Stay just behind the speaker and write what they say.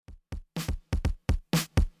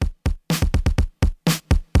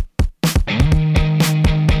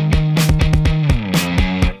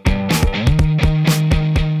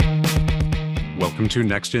to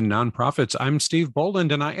Next in Nonprofits. I'm Steve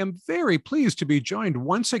Boland, and I am very pleased to be joined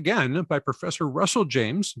once again by Professor Russell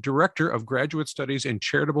James, Director of Graduate Studies in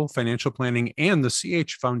Charitable Financial Planning and the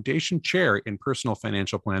CH Foundation Chair in Personal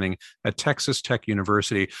Financial Planning at Texas Tech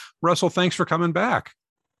University. Russell, thanks for coming back.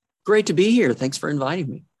 Great to be here. Thanks for inviting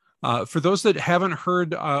me. For those that haven't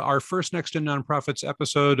heard our first Next in Nonprofits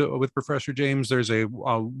episode with Professor James, there's a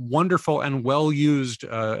wonderful and well-used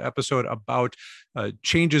episode about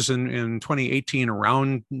changes in 2018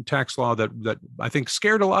 around tax law that I think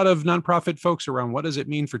scared a lot of nonprofit folks around what does it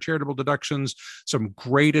mean for charitable deductions. Some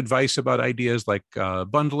great advice about ideas like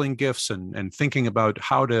bundling gifts and thinking about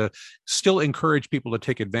how to still encourage people to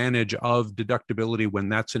take advantage of deductibility when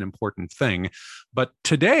that's an important thing. But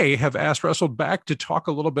today have asked Russell back to talk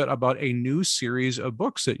a little bit about a new series of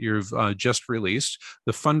books that you've just released,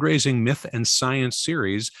 the Fundraising Myth and Science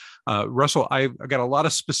series. Russell, I've got a lot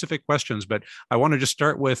of specific questions, but I want to just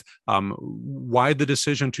start with why the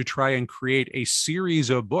decision to try and create a series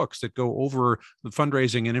of books that go over the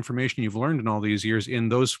fundraising and information you've learned in all these years in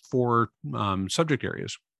those four subject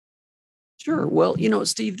areas. Sure. Well,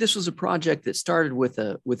 Steve, this was a project that started with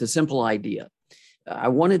a simple idea. I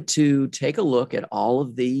wanted to take a look at all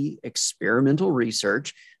of the experimental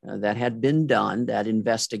research that had been done that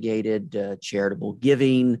investigated charitable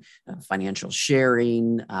giving, financial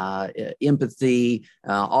sharing, empathy,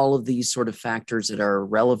 all of these sort of factors that are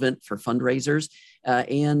relevant for fundraisers,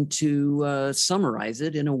 and to summarize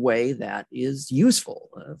it in a way that is useful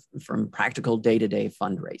from practical day-to-day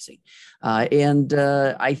fundraising. And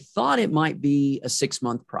I thought it might be a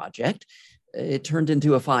 6-month project. It turned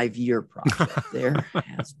into a 5-year project. There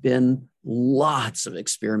has been lots of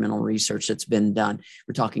experimental research that's been done.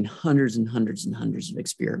 We're talking hundreds and hundreds and hundreds of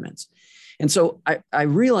experiments. And so I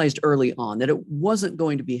realized early on that it wasn't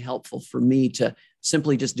going to be helpful for me to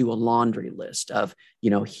simply just do a laundry list of,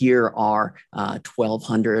 here are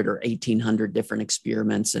 1,200 or 1,800 different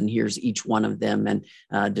experiments, and here's each one of them,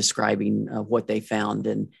 and describing what they found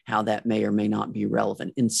and how that may or may not be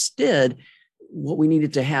relevant. Instead, what we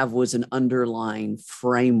needed to have was an underlying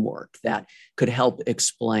framework that could help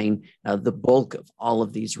explain the bulk of all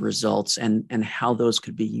of these results and how those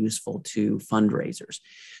could be useful to fundraisers.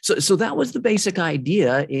 So that was the basic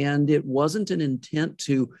idea, and it wasn't an intent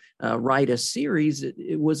to write a series.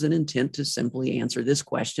 It was an intent to simply answer this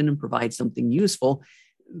question and provide something useful.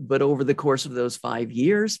 But over the course of those 5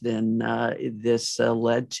 years, then this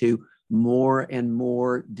led to more and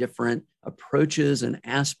more different approaches and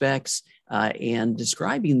aspects, and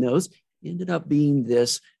describing those ended up being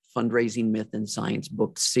this Fundraising Myth and Science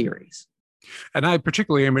book series. And I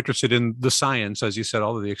particularly am interested in the science, as you said,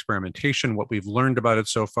 all of the experimentation, what we've learned about it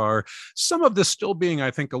so far. Some of this still being, I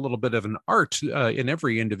think, a little bit of an art in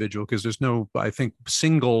every individual, because there's no, I think,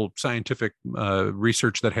 single scientific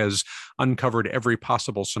research that has uncovered every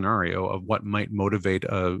possible scenario of what might motivate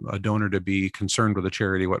a donor to be concerned with a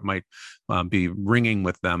charity, what might be ringing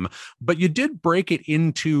with them. But you did break it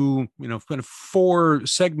into, kind of 4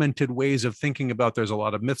 segmented ways of thinking about. There's a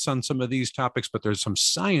lot of myths on some of these topics, but there's some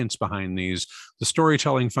science behind these. The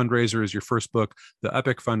Storytelling Fundraiser is your first book. The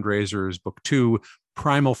Epic Fundraiser is book 2.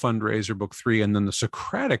 Primal Fundraiser, book 3, and then the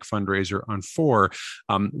Socratic Fundraiser on 4.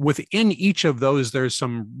 Within each of those, there's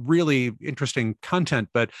some really interesting content.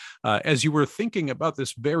 But as you were thinking about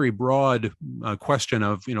this very broad question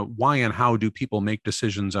of, why and how do people make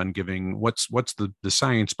decisions on giving? What's the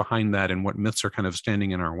science behind that, and what myths are kind of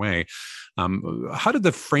standing in our way? How did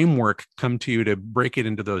the framework come to you to break it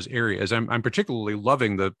into those areas? I'm particularly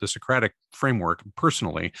loving the Socratic framework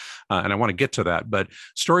personally, and I want to get to that. But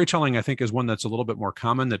storytelling, I think, is one that's a little bit more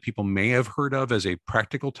common that people may have heard of as a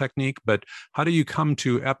practical technique. But how do you come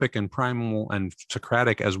to Epic and Primal and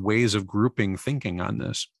Socratic as ways of grouping thinking on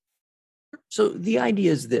this? So the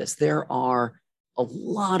idea is this: there are a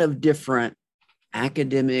lot of different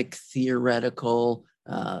academic, theoretical,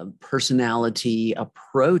 personality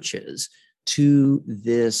approaches to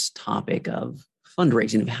this topic of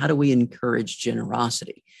fundraising, of how do we encourage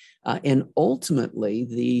generosity. And ultimately,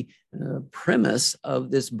 the premise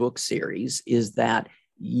of this book series is that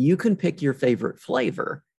you can pick your favorite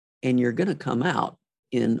flavor and you're going to come out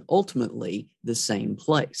in ultimately the same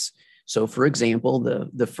place. So, for example,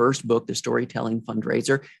 the first book, The Storytelling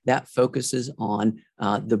Fundraiser, that focuses on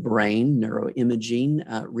the brain,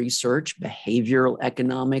 neuroimaging research, behavioral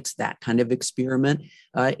economics, that kind of experiment,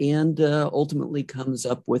 and ultimately comes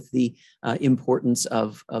up with the importance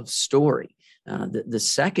of story. The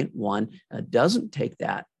second one doesn't take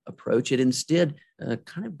that approach. It instead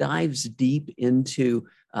kind of dives deep into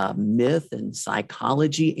myth and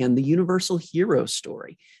psychology and the universal hero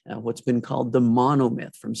story, what's been called the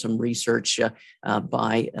monomyth from some research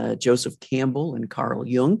by Joseph Campbell and Carl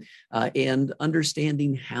Jung, and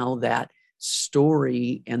understanding how that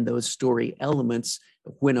story and those story elements,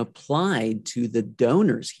 when applied to the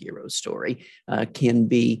donor's hero story, can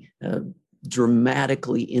be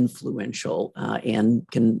dramatically influential and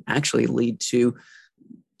can actually lead to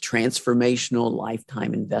transformational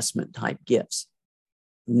lifetime investment type gifts.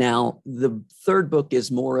 Now, the third book is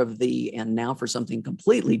more of the, and now for something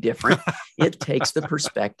completely different, it takes the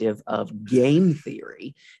perspective of game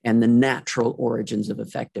theory and the natural origins of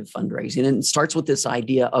effective fundraising. And it starts with this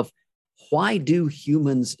idea of, why do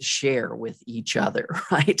humans share with each other,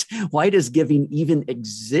 right? Why does giving even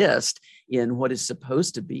exist in what is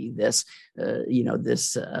supposed to be this,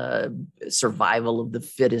 this survival of the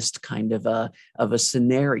fittest kind of a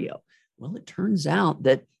scenario? Well, it turns out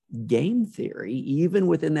that game theory, even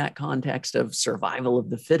within that context of survival of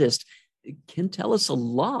the fittest, can tell us a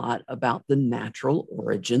lot about the natural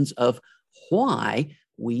origins of why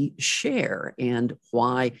we share and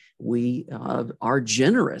why we are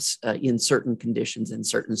generous in certain conditions and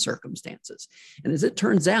certain circumstances. And as it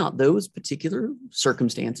turns out, those particular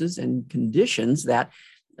circumstances and conditions that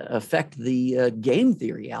affect the game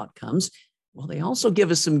theory outcomes, well, they also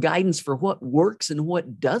give us some guidance for what works and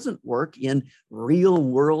what doesn't work in real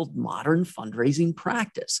world modern fundraising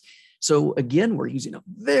practice. So again, we're using a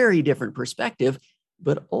very different perspective,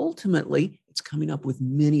 but ultimately it's coming up with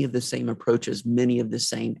many of the same approaches, many of the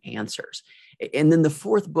same answers. And then the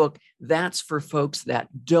fourth book, that's for folks that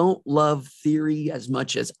don't love theory as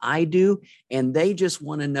much as I do, and they just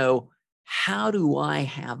want to know, how do I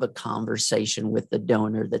have a conversation with the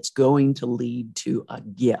donor that's going to lead to a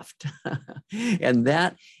gift? And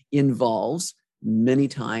that involves many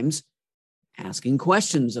times asking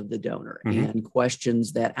questions of the donor, and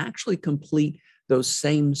questions that actually complete those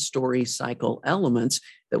same story cycle elements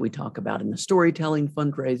that we talk about in the storytelling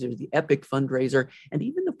fundraiser, the epic fundraiser, and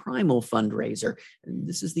even the primal fundraiser. And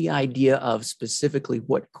this is the idea of specifically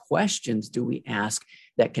what questions do we ask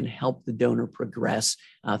that can help the donor progress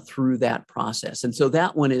through that process. And so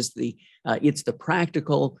that one is it's the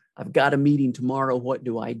practical, I've got a meeting tomorrow, what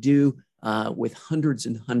do I do? With hundreds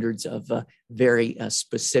and hundreds of very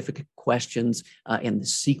specific questions and the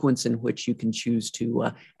sequence in which you can choose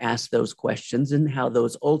to ask those questions, and how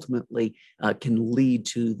those ultimately can lead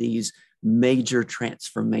to these major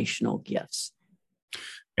transformational gifts.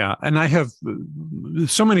 Yeah, and I have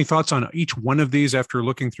so many thoughts on each one of these after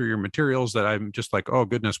looking through your materials that I'm just like, oh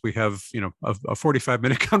goodness, we have a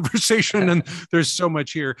 45-minute conversation, and there's so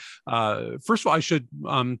much here. First of all, I should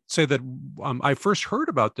say that I first heard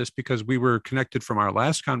about this because we were connected from our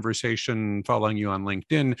last conversation, following you on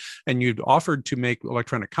LinkedIn, and you'd offered to make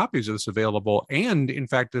electronic copies of this available. And in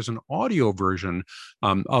fact, there's an audio version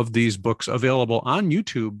of these books available on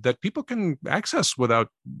YouTube that people can access without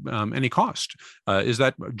any cost. Is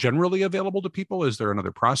that generally available to people? Is there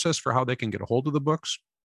another process for how they can get a hold of the books?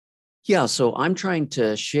 Yeah, so I'm trying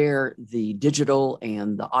to share the digital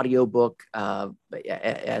and the audiobook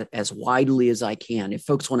as widely as I can. If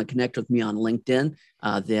folks want to connect with me on LinkedIn,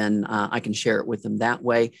 then I can share it with them that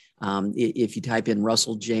way. If you type in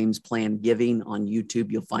Russell James Plan Giving on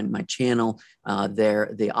YouTube, you'll find my channel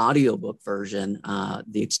there. The audiobook version,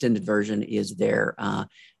 the extended version is there.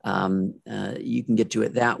 You can get to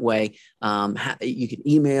it that way. You can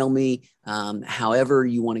email me however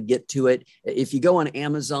you want to get to it. If you go on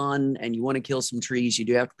Amazon and you want to kill some trees, you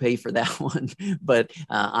do have to pay for that one. But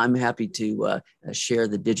I'm happy to share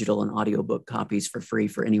the digital and audiobook copies for free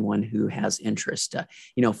for anyone who has interest.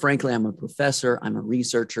 Frankly, I'm a professor, I'm a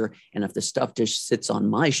researcher, and if the stuff just sits on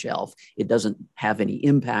my shelf, it doesn't have any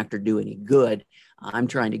impact or do any good. I'm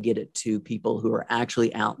trying to get it to people who are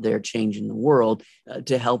actually out there changing the world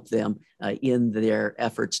to help them in their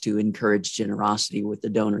efforts to encourage generosity with the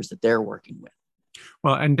donors that they're working with.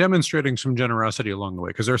 Well, and demonstrating some generosity along the way,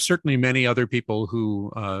 because there are certainly many other people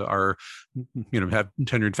who have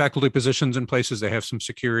tenured faculty positions in places. They have some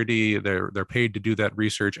security. They're paid to do that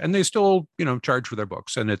research, and they still, charge for their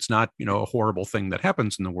books. And it's not, a horrible thing that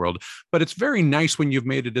happens in the world. But it's very nice when you've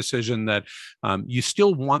made a decision that you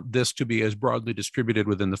still want this to be as broadly distributed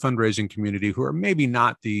within the fundraising community, who are maybe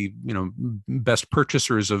not the, best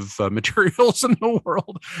purchasers of materials in the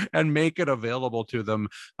world, and make it available to them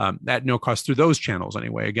at no cost through those channels. details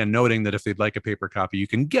anyway. Again, noting that if they'd like a paper copy, you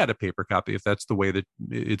can get a paper copy if that's the way that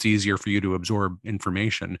it's easier for you to absorb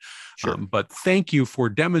information. Sure. But thank you for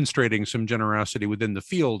demonstrating some generosity within the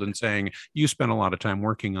field and saying you spent a lot of time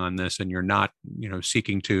working on this and you're not,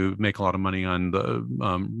 seeking to make a lot of money on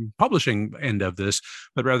the publishing end of this,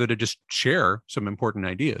 but rather to just share some important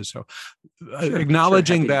ideas. So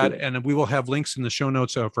acknowledging that, and we will have links in the show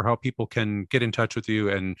notes for how people can get in touch with you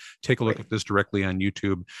and take a look at this directly on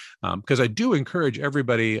YouTube. Because I do encourage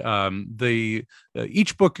everybody,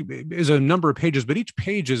 each book is a number of pages, but each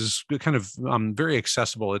page is kind of very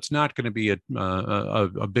accessible. It's not going to be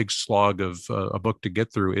a big slog of a book to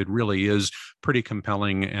get through. It really is pretty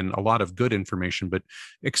compelling and a lot of good information, but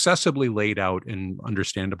accessibly laid out and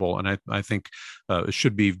understandable. And I think it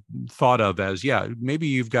should be thought of as, maybe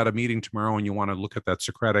you've got a meeting tomorrow and you want to look at that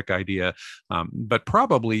Socratic idea, but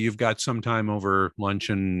probably you've got some time over lunch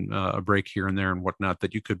and a break here and there and whatnot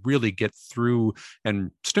that you could really get through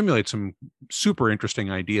and stimulate some super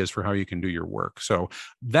interesting ideas for how you can do your work. So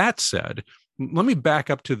that said, let me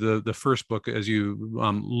back up to the first book as you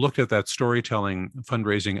looked at that storytelling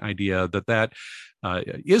fundraising idea, that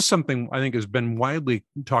is something I think has been widely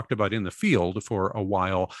talked about in the field for a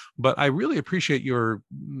while, but I really appreciate your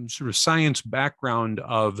sort of science background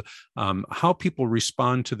of how people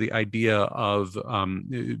respond to the idea of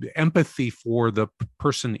empathy for the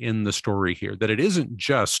person in the story here, that it isn't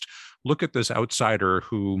just look at this outsider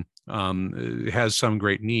who has some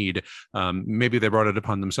great need. Maybe they brought it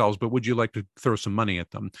upon themselves, but would you like to throw some money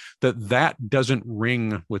at them? That doesn't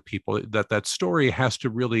ring with people, that story has to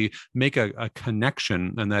really make a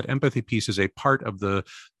connection. And that empathy piece is a part of the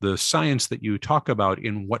science that you talk about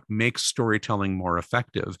in what makes storytelling more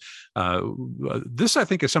effective. This, I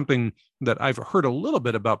think, is something that I've heard a little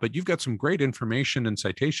bit about, but you've got some great information and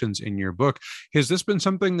citations in your book. Has this been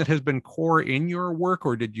something that has been core in your work,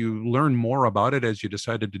 or did you learn more about it as you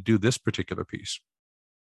decided to do this particular piece?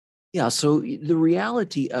 Yeah, so the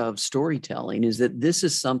reality of storytelling is that this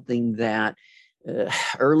is something that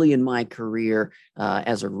early in my career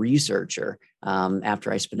as a researcher,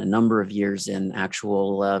 after I spent a number of years in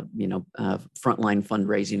actual, frontline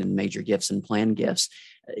fundraising and major gifts and planned gifts,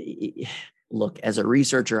 look, as a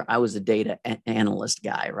researcher, I was a data analyst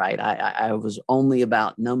guy, right? I was only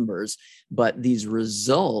about numbers, but these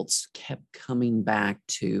results kept coming back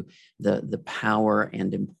to the power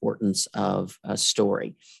and importance of a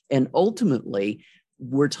story. And ultimately,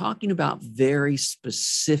 we're talking about very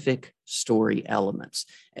specific story elements.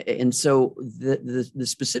 And so the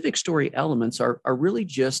specific story elements are really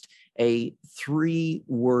just a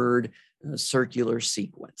 3-word circular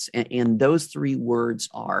sequence. And those 3 words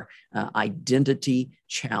are identity,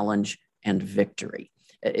 challenge, and victory.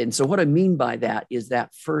 And so what I mean by that is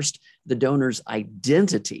that first, the donor's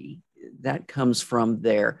identity, that comes from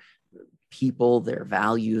their people, their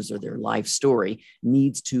values, or their life story,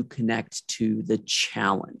 needs to connect to the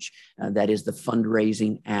challenge. That is the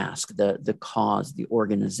fundraising ask, the cause, the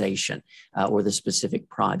organization, or the specific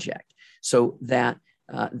project. So that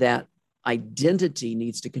identity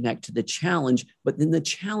needs to connect to the challenge, but then the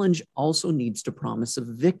challenge also needs to promise a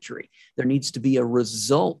victory. There needs to be a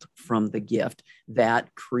result from the gift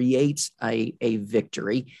that creates a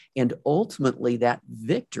victory. And ultimately, that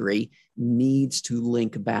victory needs to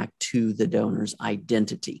link back to the donor's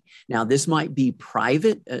identity. Now, this might be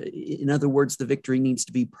private. In other words, the victory needs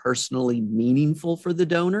to be personally meaningful for the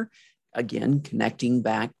donor. Again, connecting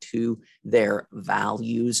back to their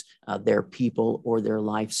values, their people, or their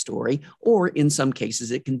life story. Or in some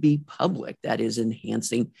cases, it can be public. That is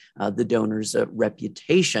enhancing the donor's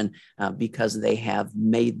reputation because they have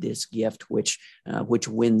made this gift, which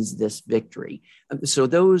wins this victory. So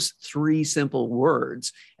those 3 simple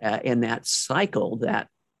words and that cycle that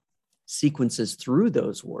sequences through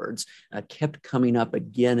those words kept coming up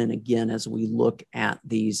again and again as we look at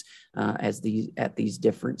these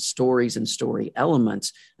different stories and story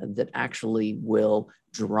elements that actually will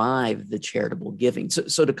drive the charitable giving.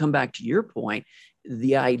 So to come back to your point,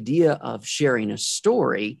 the idea of sharing a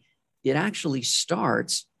story, it actually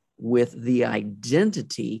starts with the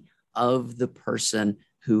identity of the person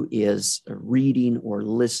who is reading or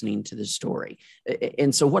listening to the story.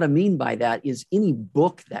 And so what I mean by that is any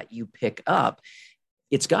book that you pick up,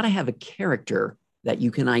 it's got to have a character that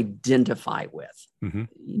you can identify with.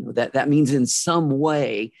 Mm-hmm. That means in some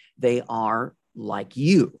way they are like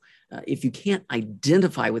you. If you can't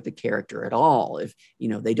identify with the character at all, if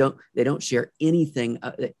they don't share anything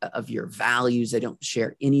of your values, they don't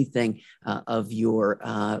share anything of your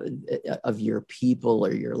people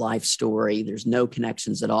or your life story, there's no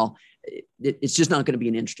connections at all, it's just not going to be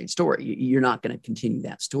an interesting story. You're not going to continue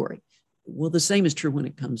that story. Well, the same is true when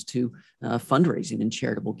it comes to fundraising and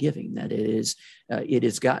charitable giving, that it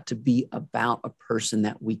has got to be about a person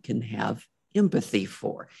that we can have empathy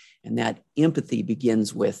for. And that empathy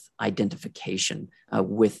begins with identification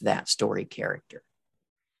with that story character.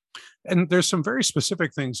 And there's some very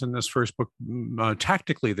specific things in this first book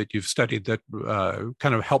tactically that you've studied that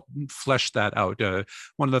kind of help flesh that out.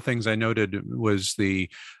 One of the things I noted was the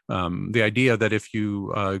idea that if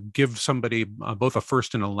you give somebody both a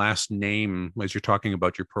first and a last name as you're talking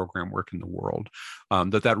about your program work in the world,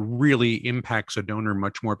 that really impacts a donor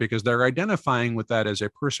much more because they're identifying with that as a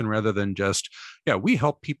person rather than just, yeah, we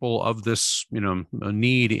help people of this,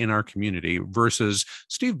 need in our community versus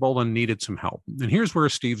Steve Boland needed some help. And here's where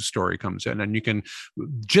Steve's story comes in. And you can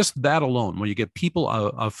just that alone, when you get people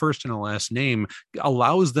a first and a last name,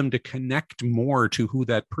 allows them to connect more to who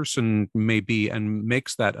that person may be and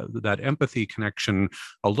makes that empathy connection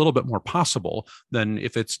a little bit more possible than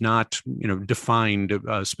if it's not, defined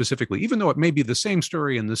specifically, even though it may be the same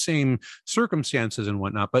story and the same circumstances and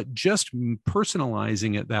whatnot, but just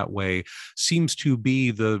personalizing it that way seems to be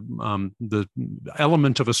the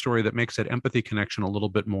element of a story that makes that empathy connection a little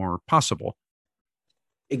bit more possible.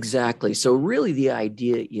 Exactly. So really the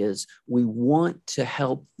idea is we want to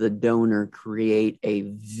help the donor create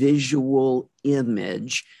a visual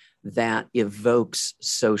image that evokes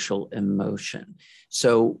social emotion.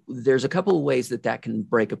 So there's a couple of ways that can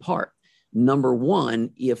break apart. Number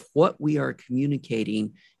one, if what we are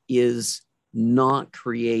communicating is not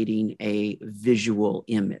creating a visual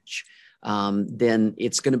image, then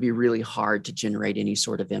it's going to be really hard to generate any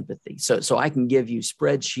sort of empathy. So I can give you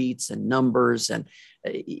spreadsheets and numbers, and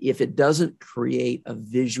if it doesn't create a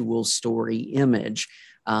visual story image,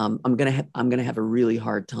 I'm going to have a really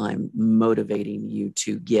hard time motivating you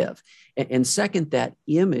to give. And second, that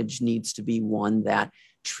image needs to be one that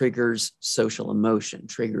triggers social emotion,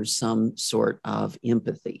 triggers some sort of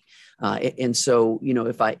empathy. And so,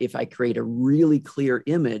 if I create a really clear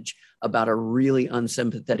image about a really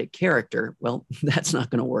unsympathetic character, well, that's not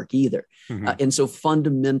going to work either. Mm-hmm. And so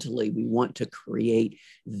fundamentally, we want to create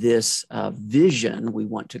this vision. We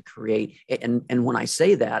want to create, and when I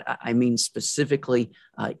say that, I mean specifically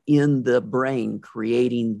in the brain,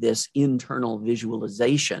 creating this internal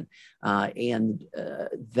visualization. And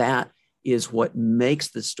that is what makes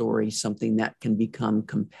the story something that can become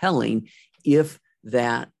compelling if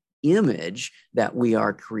that image that we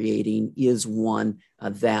are creating is one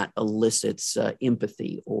that elicits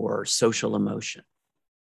empathy or social emotion.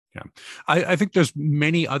 Yeah, I think there's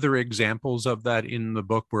many other examples of that in the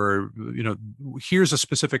book where, here's a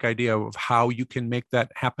specific idea of how you can make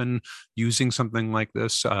that happen using something like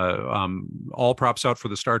this. All props out for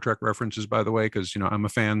the Star Trek references, by the way, because, I'm a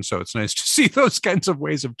fan. So it's nice to see those kinds of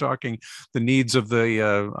ways of talking. The needs of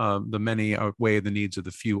the many outweigh the needs of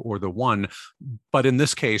the few or the one. But in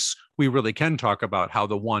this case, we really can talk about how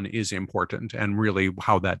the one is important and really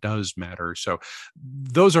how that does matter. So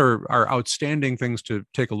those are outstanding things to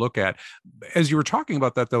take a look at. As you were talking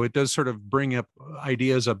about that, though, it does sort of bring up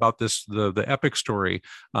ideas about the epic story.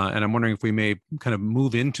 And I'm wondering if we may kind of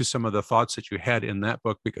move into some of the thoughts that you had in that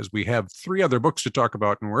book, because we have 3 other books to talk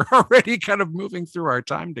about and we're already kind of moving through our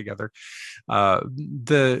time together.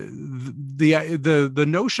 The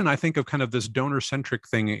notion, I think, of kind of this donor-centric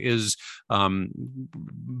thing is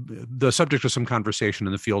the subject of some conversation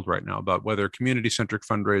in the field right now about whether community-centric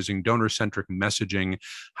fundraising, donor-centric messaging,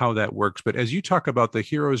 how that works. But as you talk about the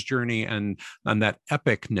hero's journey and that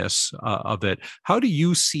epicness of it, how do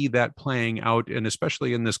you see that playing out, and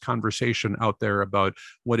especially in this conversation out there about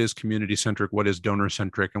what is community-centric, what is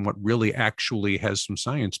donor-centric, and what really actually has some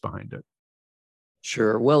science behind it?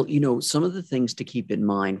 Sure. Well, some of the things to keep in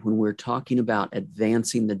mind when we're talking about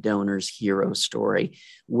advancing the donor's hero story,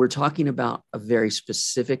 we're talking about a very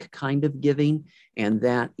specific kind of giving, and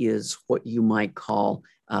that is what you might call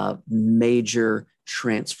major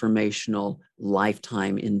transformational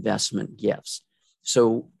lifetime investment gifts.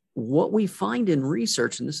 So what we find in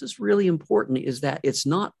research, and this is really important, is that it's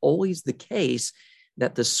not always the case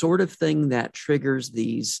that the sort of thing that triggers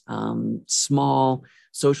these small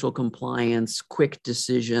social compliance, quick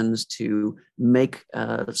decisions to make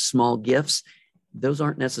small gifts, those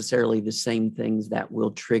aren't necessarily the same things that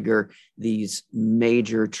will trigger these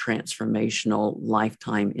major transformational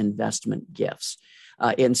lifetime investment gifts.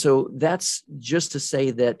 And so that's just to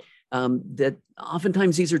say that that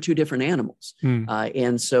oftentimes these are 2 different animals.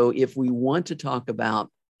 And so if we want to talk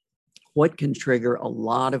about what can trigger a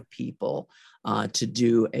lot of people to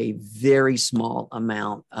do a very small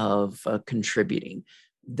amount of contributing,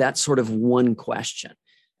 that's sort of one question.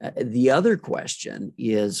 The other question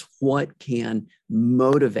is what can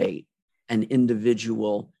motivate an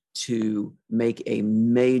individual to make a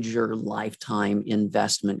major lifetime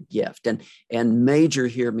investment gift. And major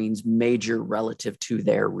here means major relative to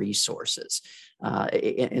their resources.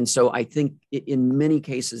 And so I think in many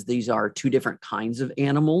cases, these are two different kinds of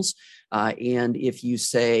animals. And if you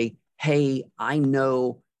say, hey, I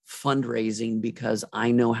know fundraising because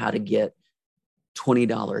I know how to get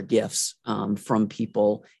 $20 gifts from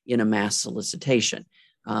people in a mass solicitation,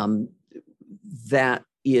 that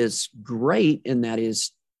is great and that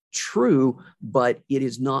is true, but it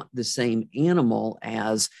is not the same animal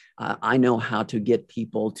as I know how to get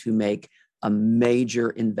people to make a major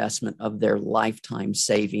investment of their lifetime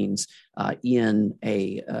savings in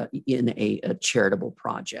a charitable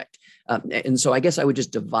project. And so I guess I would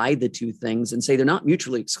just divide the two things and say they're not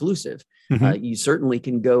mutually exclusive. Mm-hmm. You certainly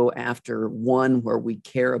can go after one where we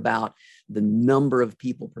care about the number of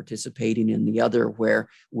people participating, in the other where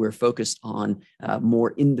we're focused on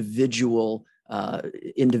more individuals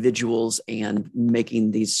and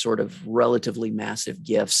making these sort of relatively massive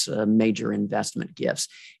gifts, major investment gifts.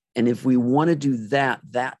 And if we want to do that,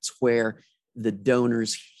 that's where the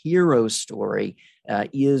donor's hero story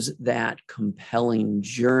is that compelling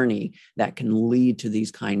journey that can lead to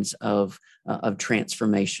these kinds of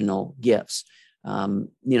transformational gifts.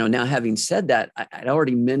 Now having said that, I'd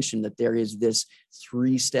already mentioned that there is this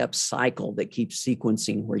 3-step cycle that keeps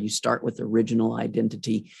sequencing, where you start with original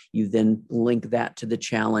identity, you then link that to the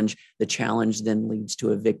challenge then leads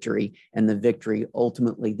to a victory, and the victory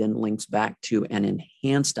ultimately then links back to an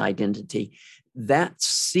enhanced identity. That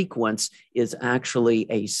sequence is actually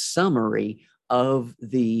a summary of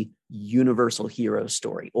the universal hero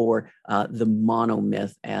story, or the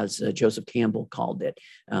monomyth, as Joseph Campbell called it.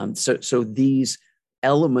 So these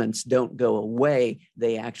elements don't go away.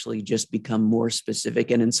 They actually just become more specific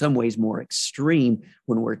and in some ways more extreme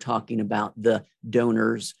when we're talking about the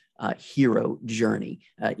donor's hero journey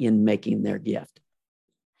in making their gift.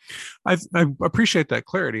 I appreciate that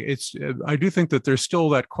clarity. I do think that there's still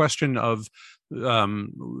that question of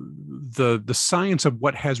the science of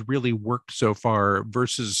what has really worked so far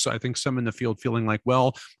versus, I think, some in the field feeling like,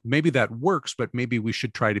 well, maybe that works, but maybe we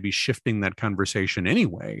should try to be shifting that conversation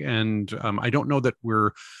anyway. And I don't know that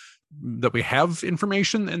we have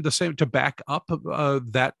information and the same to back up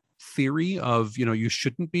that theory of, you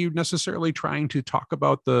shouldn't be necessarily trying to talk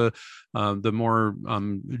about the more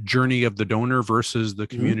journey of the donor versus the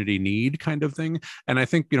community need kind of thing. And I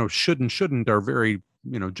think, should and shouldn't are very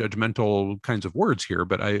judgmental kinds of words here,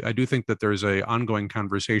 but I do think that there's a ongoing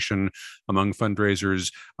conversation among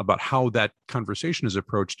fundraisers about how that conversation is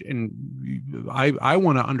approached. And I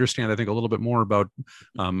want to understand, I think, a little bit more about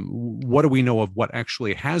what do we know of what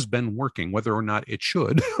actually has been working, whether or not it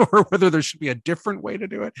should, or whether there should be a different way to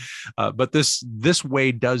do it. But this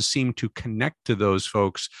way does seem to connect to those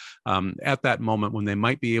folks at that moment when they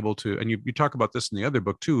might be able to, and you talk about this in the other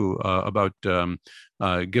book too, about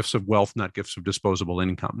gifts of wealth, not gifts of disposable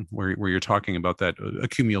income, where you're talking about that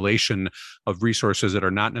accumulation of resources that are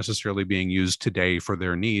not necessarily being used today for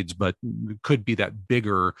their needs, but could be that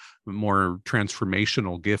bigger, more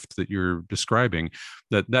transformational gift that you're describing.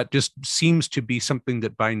 That just seems to be something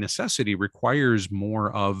that by necessity requires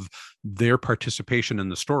more of their participation in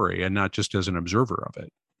the story and not just as an observer of it.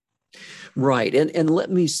 Right. And let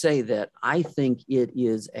me say that I think it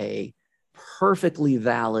is a perfectly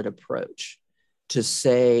valid approach to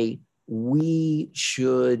say we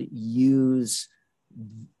should use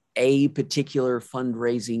a particular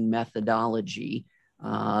fundraising methodology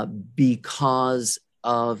because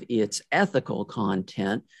of its ethical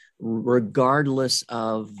content, regardless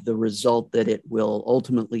of the result that it will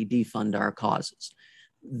ultimately defund our causes.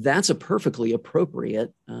 That's a perfectly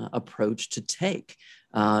appropriate approach to take,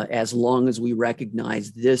 as long as we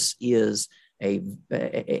recognize this is a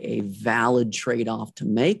valid trade-off to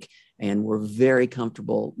make, and we're very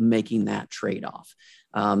comfortable making that trade-off.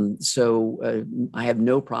 So I have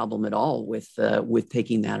no problem at all with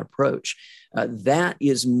taking that approach. That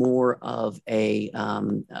is more of a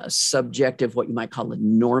subjective, what you might call a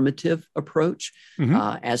normative approach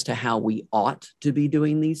as to how we ought to be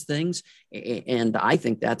doing these things. And I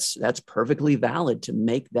think that's perfectly valid to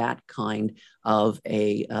make that kind of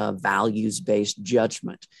a values-based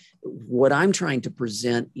judgment. What I'm trying to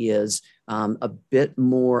present is a bit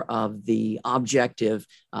more of the objective.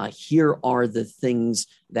 Here are the things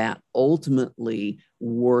that ultimately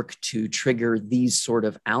work to trigger these sort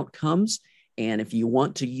of outcomes. And if you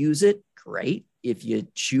want to use it, great. If you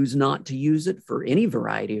choose not to use it for any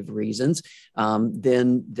variety of reasons,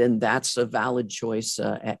 then that's a valid choice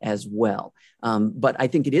as well. But I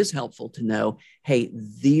think it is helpful to know, hey,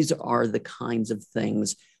 these are the kinds of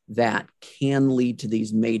things that can lead to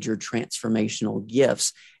these major transformational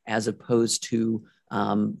gifts. as opposed to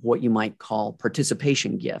what you might call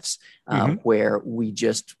participation gifts, Mm-hmm. where we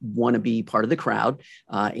just want to be part of the crowd.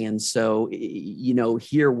 And so,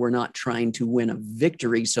 here we're not trying to win a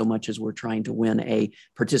victory so much as we're trying to win a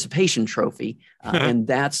participation trophy. And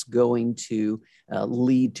that's going to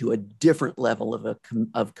lead to a different level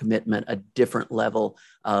of commitment, a different level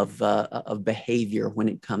of behavior when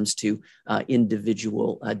it comes to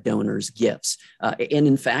individual donors' gifts. And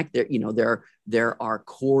in fact, there are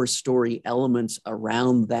core story elements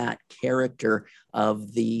around that character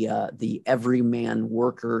of the everyman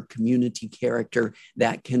worker community character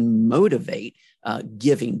that can motivate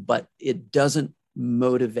giving, but it doesn't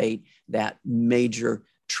motivate that major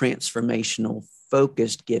transformational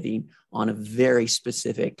focused giving on a very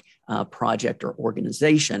specific project or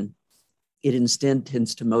organization. It instead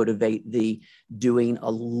tends to motivate the doing a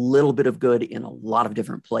little bit of good in a lot of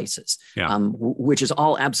different places, which is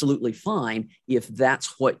all absolutely fine if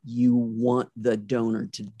that's what you want the donor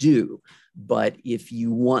to do. But if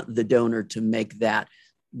you want the donor to make that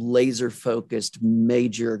laser focused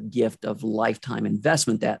major gift of lifetime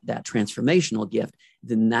investment, that transformational gift,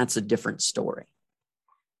 then that's a different story.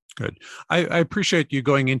 Good. I appreciate you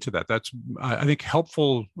going into that. That's, I think,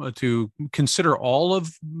 helpful to consider all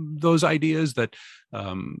of those ideas that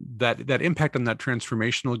that impact on that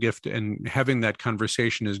transformational gift, and having that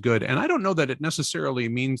conversation is good. And I don't know that it necessarily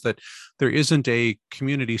means that there isn't a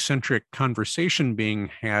community-centric conversation being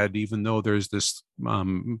had, even though there's this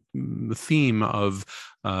theme of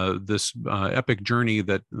this epic journey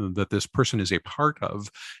that this person is a part of,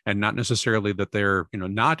 and not necessarily that they're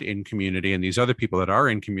not in community, and these other people that are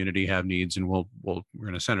in community have needs, and we're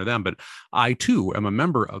going to center them. But I too am a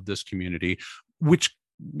member of this community, which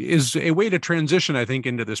is a way to transition, I think,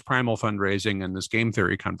 into this primal fundraising and this game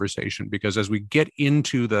theory conversation, because as we get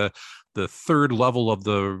into the third level of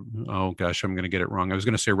the, oh gosh, I'm going to get it wrong. I was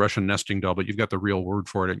going to say Russian nesting doll, but you've got the real word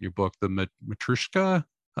for it in your book, the Matryoshka.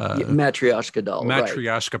 Matryoshka doll.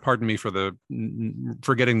 Matryoshka, right. Pardon me for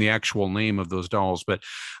forgetting the actual name of those dolls. But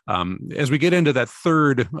as we get into that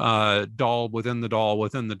third doll within the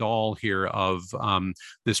doll here of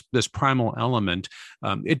this primal element,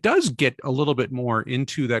 it does get a little bit more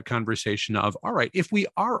into that conversation of, all right, if we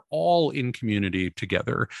are all in community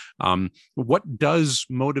together, what does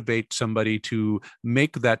motivate somebody to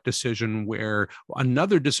make that decision where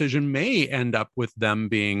another decision may end up with them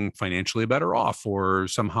being financially better off or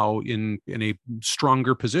somehow in a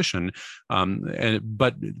stronger position,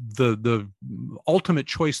 but the ultimate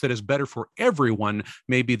choice that is better for everyone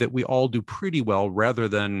may be that we all do pretty well, rather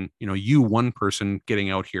than you one person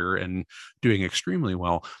getting out here and doing extremely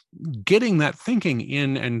well. Getting that thinking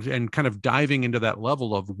in and kind of diving into that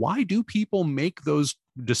level of, why do people make those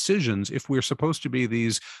decisions if we're supposed to be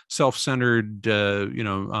these self-centered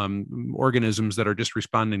organisms that are just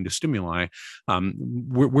responding to stimuli?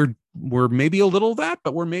 We're maybe a little of that,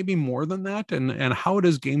 but we're maybe more than that. And how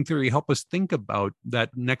does game theory help us think about that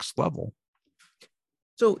next level?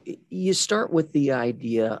 So you start with the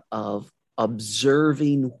idea of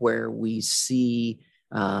observing where we see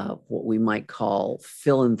what we might call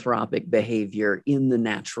philanthropic behavior in the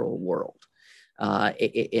natural world.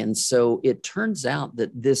 And so it turns out that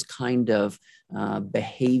this kind of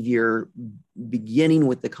behavior, beginning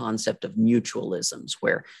with the concept of mutualisms,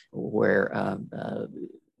 where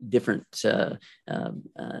different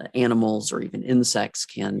animals or even insects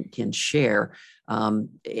can share, and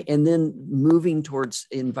then moving towards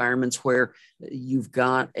environments where you've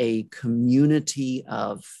got a community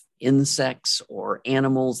of insects or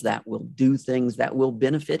animals that will do things that will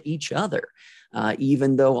benefit each other.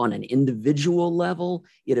 Even though on an individual level,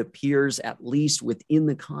 it appears, at least within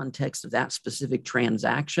the context of that specific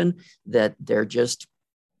transaction, that they're just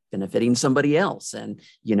benefiting somebody else. And,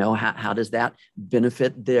 how does that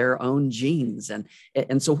benefit their own genes?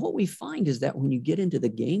 And so what we find is that when you get into the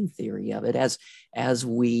game theory of it, as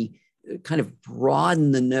we kind of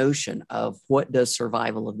broaden the notion of what does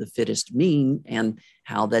survival of the fittest mean, and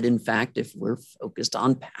how that, in fact, if we're focused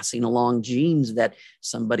on passing along genes, that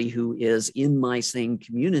somebody who is in my same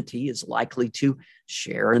community is likely to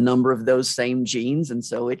share a number of those same genes. And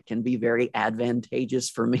so it can be very advantageous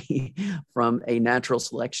for me from a natural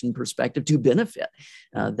selection perspective to benefit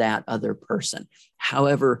that other person.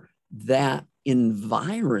 However, that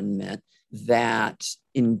environment that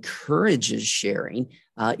encourages sharing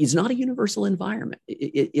is not a universal environment.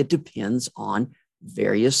 It depends on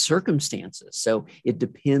various circumstances. So it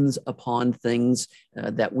depends upon things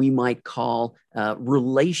that we might call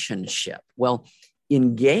relationship. Well,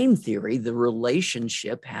 In game theory, the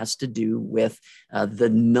relationship has to do with the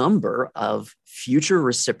number of future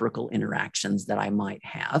reciprocal interactions that I might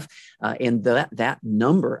have. And that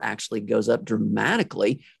number actually goes up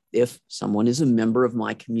dramatically if someone is a member of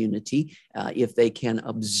my community, if they can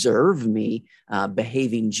observe me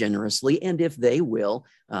behaving generously, and if they will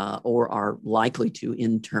or are likely to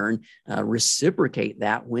in turn reciprocate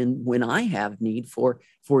that when I have need for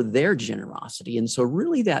their generosity. And so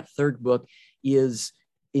really that third book is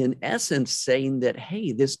in essence saying that,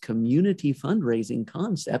 hey, this community fundraising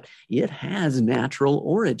concept, it has natural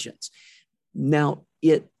origins. Now,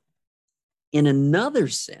 in another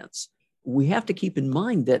sense, we have to keep in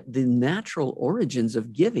mind that the natural origins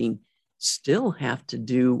of giving still have to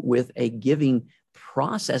do with a giving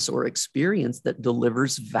process or experience that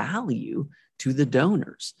delivers value to the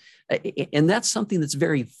donors. And that's something that's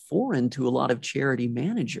very foreign to a lot of charity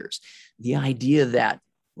managers. The idea that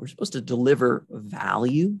we're supposed to deliver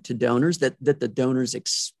value to donors, that the donor's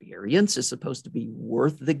experience is supposed to be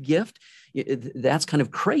worth the gift. That's kind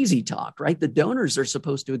of crazy talk, right? The donors are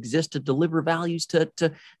supposed to exist to deliver values to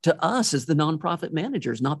us as the nonprofit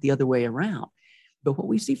managers, not the other way around. But what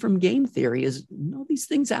we see from game theory is, no, these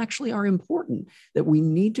things actually are important, that we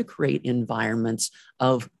need to create environments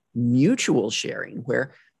of mutual sharing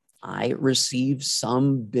where I receive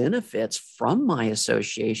some benefits from my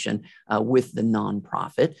association with the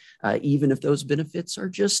nonprofit, even if those benefits are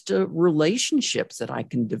just relationships that I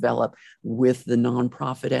can develop with the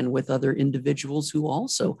nonprofit and with other individuals who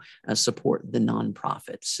also support the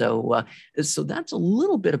nonprofit. So that's a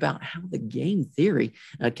little bit about how the game theory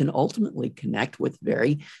can ultimately connect with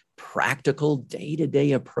very practical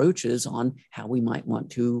day-to-day approaches on how we might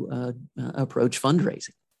want to approach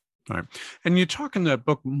fundraising. All right. And you talk in that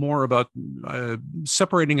book more about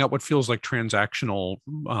separating out what feels like transactional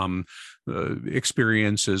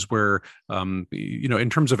experiences where, in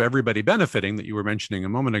terms of everybody benefiting that you were mentioning a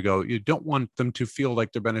moment ago, you don't want them to feel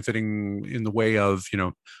like they're benefiting in the way of,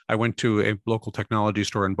 I went to a local technology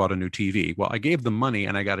store and bought a new TV. Well, I gave them money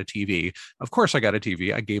and I got a TV. Of course, I got a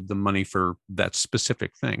TV. I gave them money for that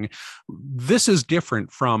specific thing. This is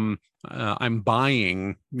different from I'm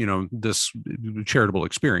buying, this charitable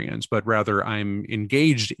experience, but rather I'm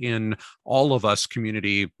engaged in all of us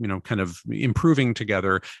community, kind of improving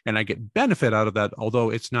together, and I get benefit out of that, although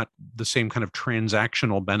it's not the same kind of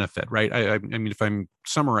transactional benefit, right? I mean, if I'm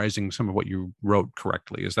summarizing some of what you wrote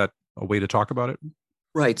correctly, is that a way to talk about it?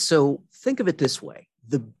 Right. So think of it this way.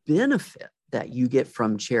 The benefit that you get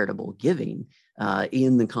from charitable giving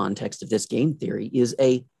in the context of this game theory is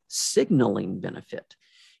a signaling benefit.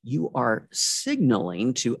 You are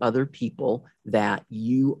signaling to other people that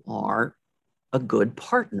you are a good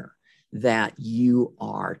partner, that you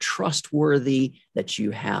are trustworthy, that you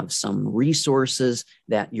have some resources,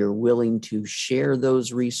 that you're willing to share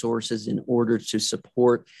those resources in order to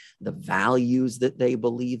support the values that they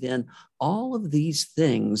believe in. All of these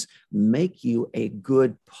things make you a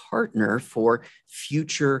good partner for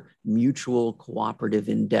future mutual cooperative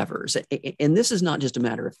endeavors. And this is not just a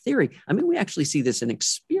matter of theory. I mean, we actually see this in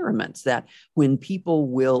experiments, that when people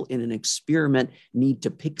will, in an experiment, need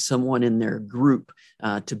to pick someone in their group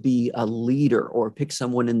to be a leader, or pick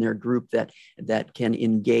someone in their group that can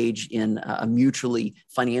engage in a mutually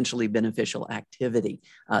financially beneficial activity,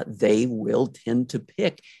 they will tend to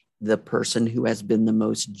pick the person who has been the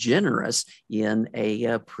most generous in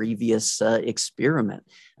a previous experiment.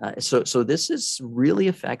 So this really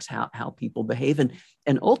affects how people behave.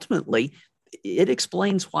 And ultimately, it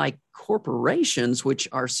explains why corporations, which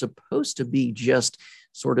are supposed to be just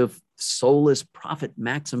sort of soulless profit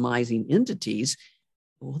maximizing entities,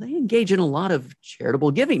 well, they engage in a lot of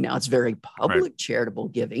charitable giving. Now, it's very public charitable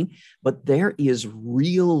giving, but there is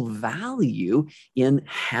real value in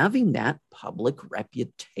having that public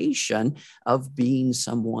reputation of being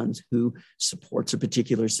someone who supports a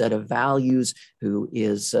particular set of values, who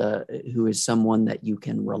is someone that you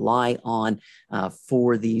can rely on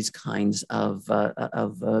for these kinds of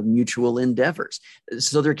mutual endeavors.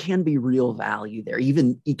 So there can be real value there,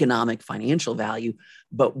 even economic, financial value.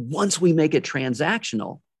 But once we make it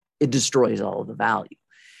transactional, it destroys all of the value.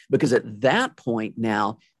 Because at that point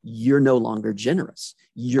now, you're no longer generous.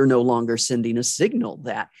 You're no longer sending a signal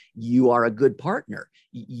that you are a good partner.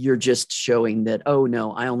 You're just showing that, oh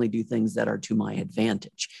no, I only do things that are to my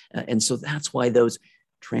advantage. And so that's why those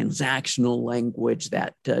transactional language,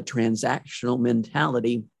 that transactional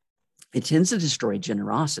mentality, it tends to destroy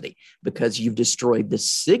generosity, because you've destroyed the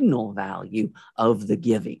signal value of the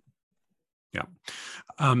giving. Yeah.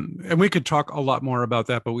 And we could talk a lot more about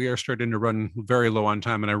that, but we are starting to run very low on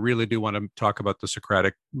time. And I really do want to talk about the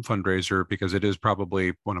Socratic fundraiser because it is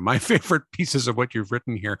probably one of my favorite pieces of what you've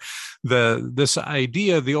written here. This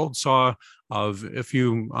idea, the old saw of if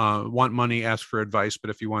you want money, ask for advice, but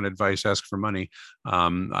if you want advice, ask for money,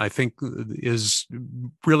 I think is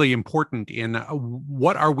really important in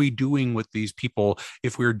what are we doing with these people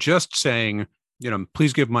if we're just saying,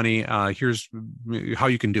 please give money. Here's how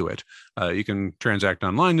you can do it. You can transact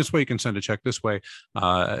online this way. You can send a check this way.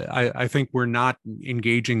 I think we're not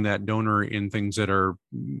engaging that donor in things that are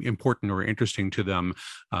important or interesting to them.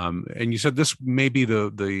 And you said this may be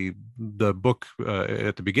the book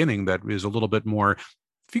at the beginning that is a little bit more.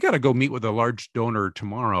 If you got to go meet with a large donor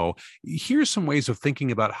tomorrow, here's some ways of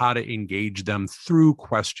thinking about how to engage them through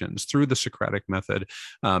questions, through the Socratic method.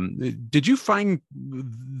 Did you find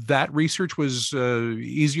that research was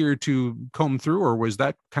easier to comb through, or was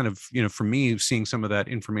that kind of, for me, seeing some of that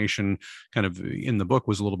information kind of in the book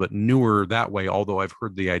was a little bit newer that way, although I've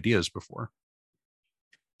heard the ideas before?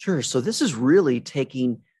 Sure. So this is really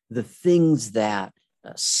taking the things that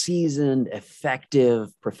seasoned,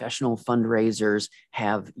 effective professional fundraisers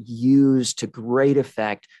have used to great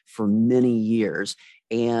effect for many years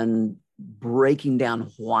and breaking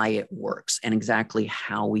down why it works and exactly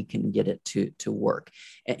how we can get it to work.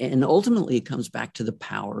 And ultimately, it comes back to the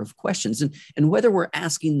power of questions. And whether we're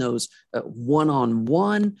asking those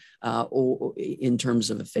one-on-one or in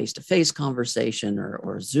terms of a face-to-face conversation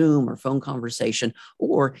or Zoom or phone conversation,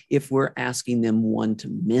 or if we're asking them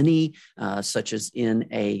one-to-many, such as in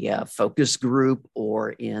a focus group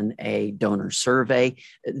or in a donor survey,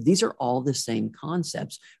 these are all the same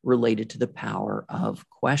concepts related to the power of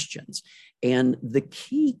questions. And the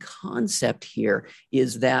key concept here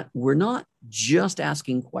is that we're not just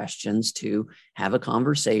asking questions to have a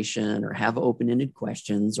conversation or have open-ended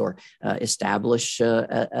questions or establish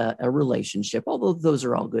a relationship, although those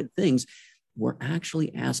are all good things. We're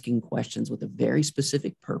actually asking questions with a very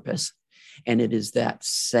specific purpose. And it is that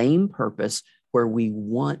same purpose where we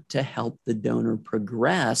want to help the donor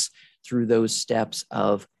progress through those steps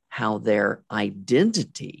of how their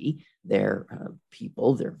identity, their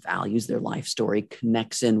people, their values, their life story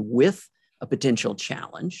connects in with a potential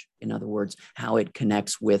challenge. In other words, how it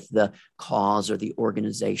connects with the cause or the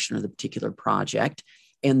organization or the particular project.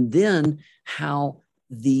 And then how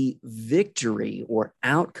the victory or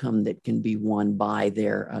outcome that can be won by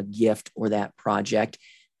their gift or that project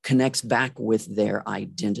connects back with their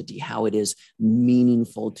identity, how it is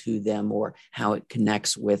meaningful to them or how it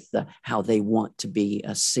connects with how they want to be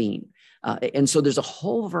seen. And so there's a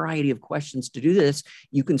whole variety of questions to do this.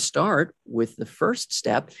 You can start with the first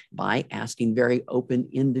step by asking very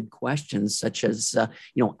open-ended questions, such as,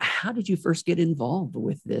 how did you first get involved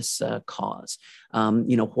with this cause?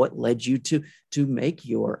 What led you to make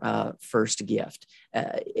your first gift?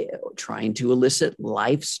 Trying to elicit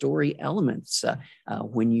life story elements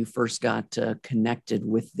when you first got connected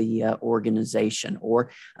with the organization,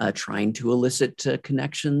 or trying to elicit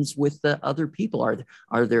connections with other people.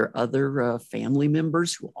 Are there other family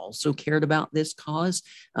members who also cared about this cause?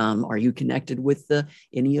 Are you connected with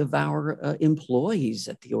any of our employees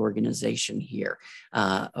at the organization here?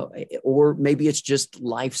 Or maybe it's just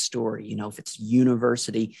life story. If it's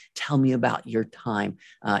university, tell me about your time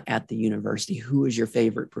at the university. Who is your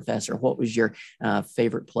favorite professor? What was your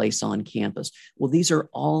favorite place on campus? Well, these are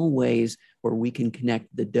all ways where we can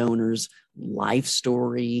connect the donor's life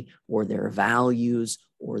story or their values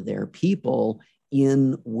or their people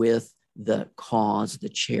in with the cause, the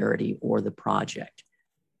charity, or the project.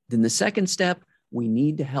 Then the second step, we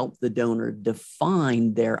need to help the donor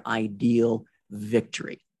define their ideal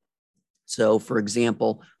victory. So, for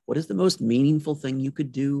example, what is the most meaningful thing you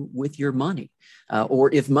could do with your money?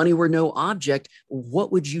 Or if money were no object,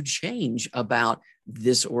 what would you change about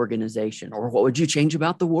this organization? Or what would you change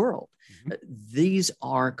about the world? Mm-hmm. These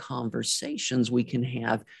are conversations we can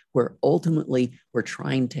have where ultimately we're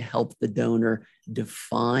trying to help the donor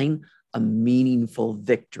define a meaningful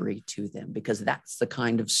victory to them, because that's the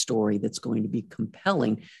kind of story that's going to be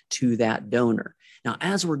compelling to that donor. Now,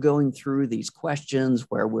 as we're going through these questions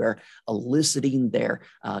where we're eliciting their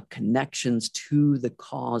connections to the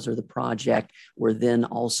cause or the project, we're then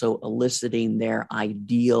also eliciting their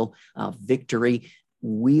ideal victory.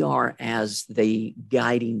 We are, as the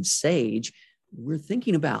guiding sage, we're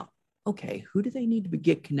thinking about okay, who do they need to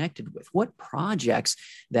get connected with? What projects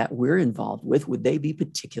that we're involved with would they be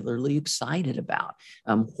particularly excited about?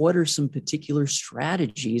 What are some particular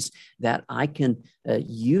strategies that I can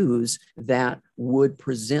use that would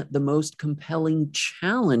present the most compelling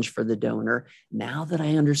challenge for the donor now that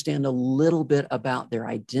I understand a little bit about their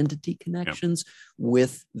identity connections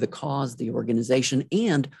with the cause, the organization,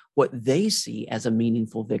 and what they see as a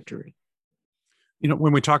meaningful victory?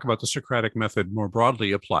 When we talk about the Socratic method more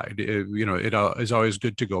broadly applied, it is always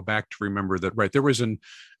good to go back to remember that, right, there was an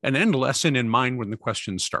end lesson in mind when the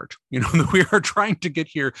questions start, that we are trying to get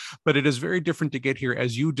here, but it is very different to get here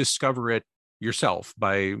as you discover it yourself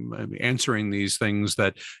by answering these things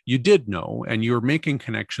that you did know, and you're making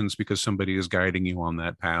connections because somebody is guiding you on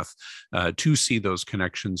that path to see those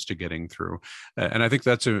connections to getting through. And I think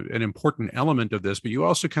that's an important element of this, but you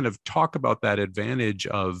also kind of talk about that advantage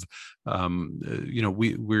of,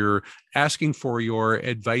 we're asking for your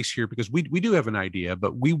advice here because we do have an idea,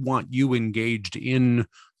 but we want you engaged in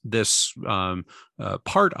this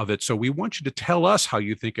part of it. So we want you to tell us how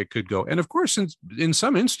you think it could go. And of course, in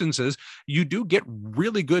some instances, you do get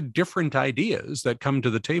really good different ideas that come to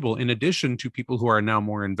the table in addition to people who are now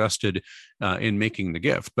more invested in making the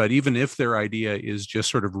gift. But even if their idea is just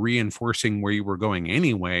sort of reinforcing where you were going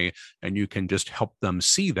anyway, and you can just help them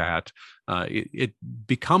see that, it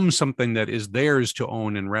becomes something that is theirs to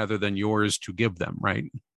own and rather than yours to give them, right?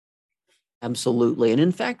 Absolutely. And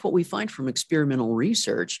in fact, what we find from experimental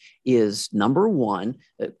research is number one,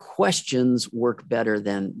 questions work better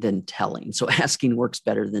than telling. So asking works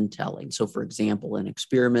better than telling. So for example, in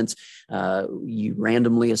experiments, you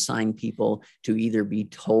randomly assign people to either be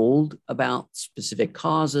told about specific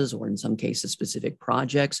causes or in some cases specific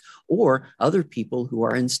projects, or other people who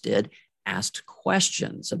are instead asked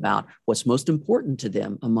questions about what's most important to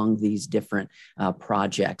them among these different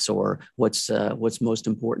projects, or what's most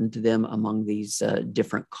important to them among these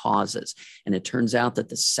different causes. And it turns out that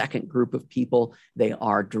the second group of people, they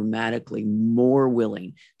are dramatically more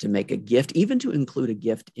willing to make a gift, even to include a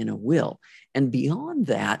gift in a will. And beyond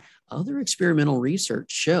that, other experimental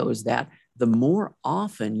research shows that the more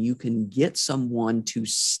often you can get someone to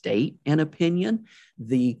state an opinion,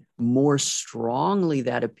 the more strongly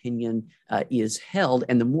that opinion is held,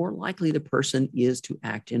 and the more likely the person is to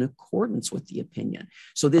act in accordance with the opinion.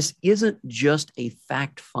 So this isn't just a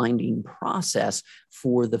fact-finding process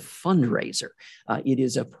for the fundraiser. It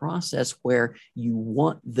is a process where you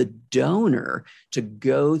want the donor to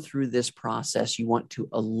go through this process. You want to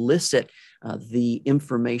elicit the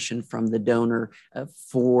information from the donor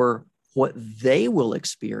for what they will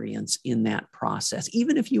experience in that process,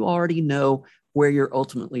 even if you already know where you're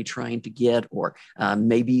ultimately trying to get, or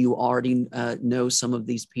maybe you already know some of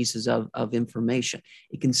these pieces of information.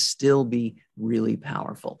 It can still be really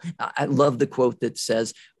powerful. I love the quote that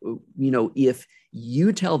says, if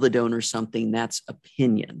you tell the donor something, that's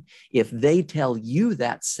opinion. If they tell you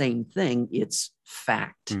that same thing, it's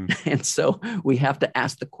fact. And so we have to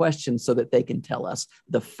ask the question so that they can tell us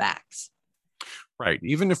the facts. Right.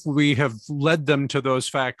 Even if we have led them to those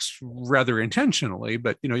facts rather intentionally,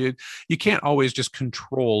 but you can't always just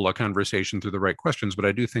control a conversation through the right questions. But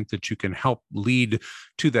I do think that you can help lead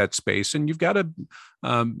to that space, and you've got to,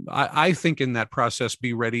 I think, in that process,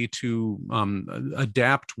 be ready to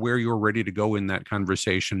adapt where you're ready to go in that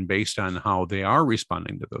conversation based on how they are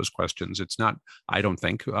responding to those questions. It's not, I don't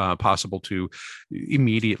think, possible to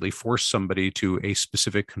immediately force somebody to a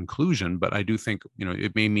specific conclusion, but I do think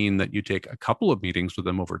it may mean that you take a couple of meetings with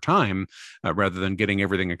them over time, rather than getting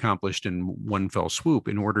everything accomplished in one fell swoop,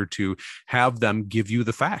 in order to have them give you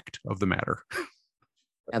the fact of the matter.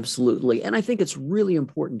 Absolutely. And I think it's really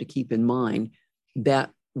important to keep in mind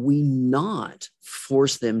that we not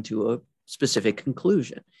force them to a specific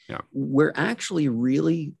conclusion. Yeah. We're actually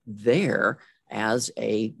really there as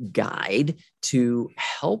a guide to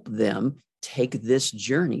help them take this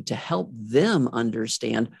journey, to help them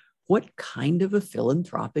understand what kind of a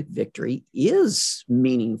philanthropic victory is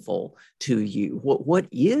meaningful to you? What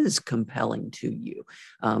is compelling to you?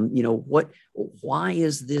 Why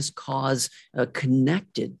is this cause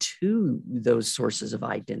connected to those sources of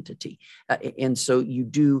identity? And so you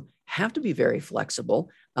do have to be very flexible.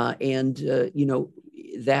 That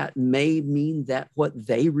may mean that what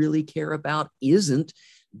they really care about isn't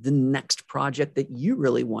the next project that you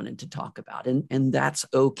really wanted to talk about. And that's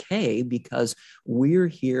okay, because we're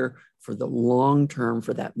here for the long term,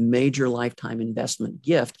 for that major lifetime investment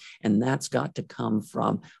gift. And that's got to come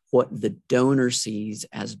from what the donor sees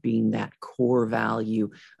as being that core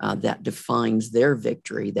value that defines their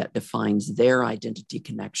victory, that defines their identity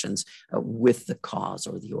connections with the cause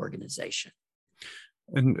or the organization.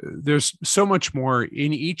 And there's so much more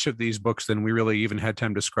in each of these books than we really even had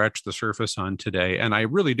time to scratch the surface on today. And I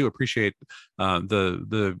really do appreciate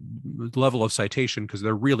the level of citation, because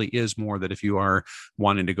there really is more that if you are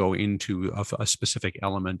wanting to go into a specific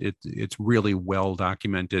element, it's really well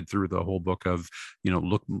documented through the whole book of,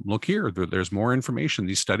 look here, there's more information.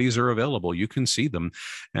 These studies are available. You can see them.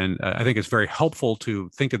 And I think it's very helpful to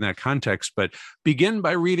think in that context, but begin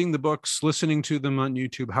by reading the books, listening to them on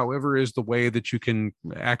YouTube, however is the way that you can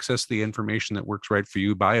access the information that works right for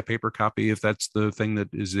you. Buy a paper copy if that's the thing that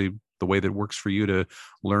is the way that works for you to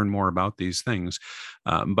learn more about these things.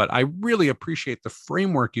 But I really appreciate the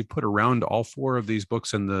framework you put around all four of these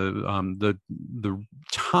books, and the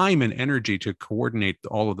time and energy to coordinate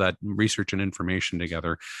all of that research and information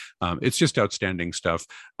together. It's just outstanding stuff.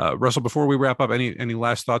 Russell, before we wrap up, any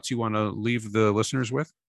last thoughts you want to leave the listeners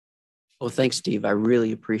with? Oh, thanks, Steve. I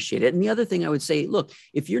really appreciate it. And the other thing I would say, look,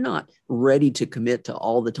 if you're not ready to commit to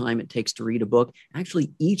all the time it takes to read a book,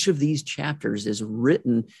 actually each of these chapters is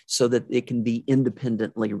written so that it can be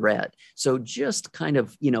independently read. So just kind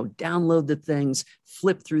of, download the things,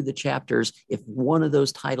 flip through the chapters. If one of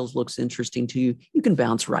those titles looks interesting to you, you can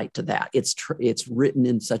bounce right to that. It's written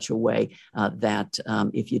in such a way that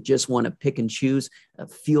if you just want to pick and choose,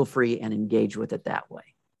 feel free and engage with it that way.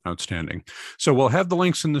 Outstanding. So we'll have the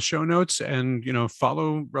links in the show notes, and,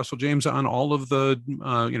 follow Russell James on all of the,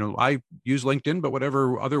 I use LinkedIn, but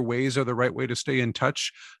whatever other ways are the right way to stay in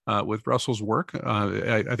touch with Russell's work.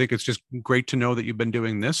 I think it's just great to know that you've been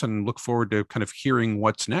doing this, and look forward to kind of hearing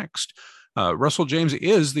what's next. Russell James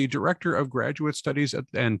is the Director of Graduate Studies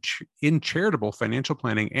in Charitable Financial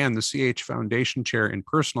Planning and the CH Foundation Chair in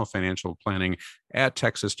Personal Financial Planning at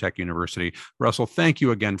Texas Tech University. Russell, thank you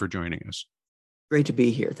again for joining us. Great to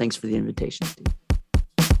be here. Thanks for the invitation, Steve.